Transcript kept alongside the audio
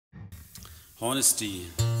Honesty.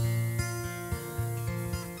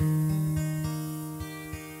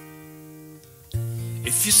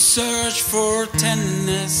 If you search for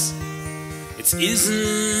tenderness, it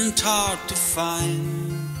isn't hard to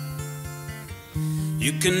find.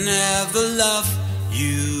 You can have the love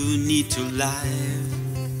you need to live.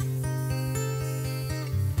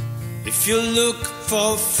 If you look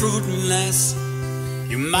for fruitless,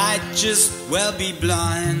 you might just well be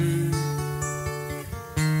blind.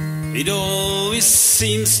 It always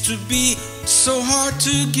seems to be so hard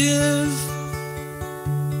to give.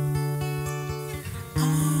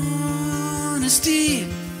 Honesty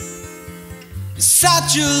is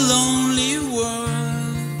such a lonely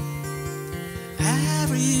world.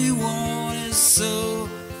 Everyone is so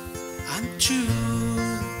untrue.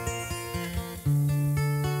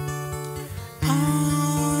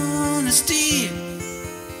 Honesty,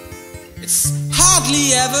 it's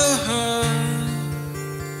hardly ever heard,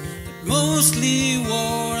 but mostly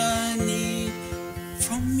what I need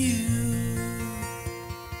from you.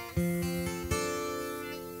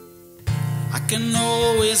 I can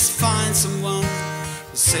always find someone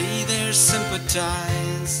who say they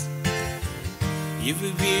sympathize. You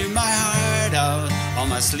will wear my heart out on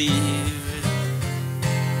my sleeve.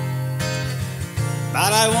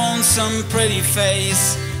 But I want some pretty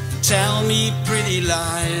face to tell me pretty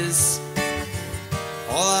lies.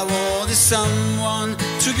 All I want is someone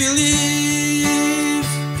to believe.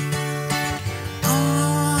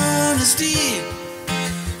 Honesty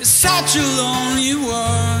is such a lonely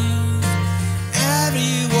world.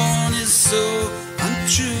 Everyone is so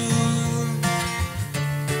untrue.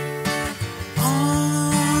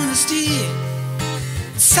 Honesty,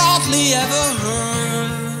 it's hardly ever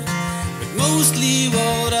heard, but mostly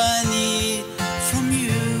what I need from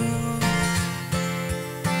you.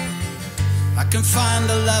 I can find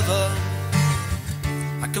a lover,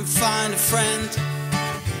 I can find a friend,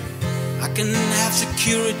 I can have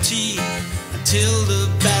security until the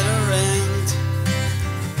better end.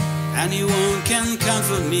 Anyone can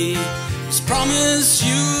comfort me, just promise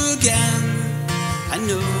you again. I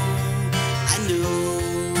know, I know.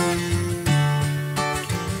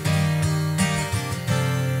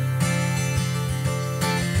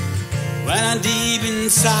 When I'm deep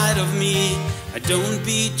inside of me, I don't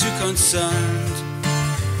be too concerned.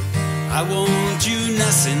 I won't do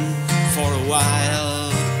nothing for a while.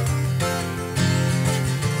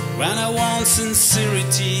 When I want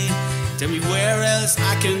sincerity, tell me where else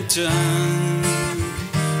I can turn.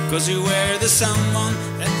 'Cause you were the someone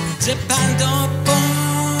that depend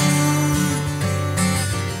upon.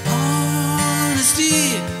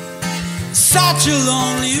 Honesty, such a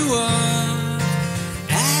lonely world.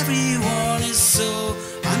 Everyone is so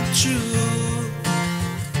untrue.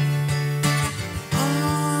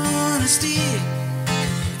 Honesty,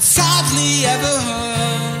 it's hardly ever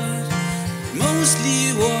heard, mostly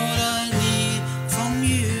what I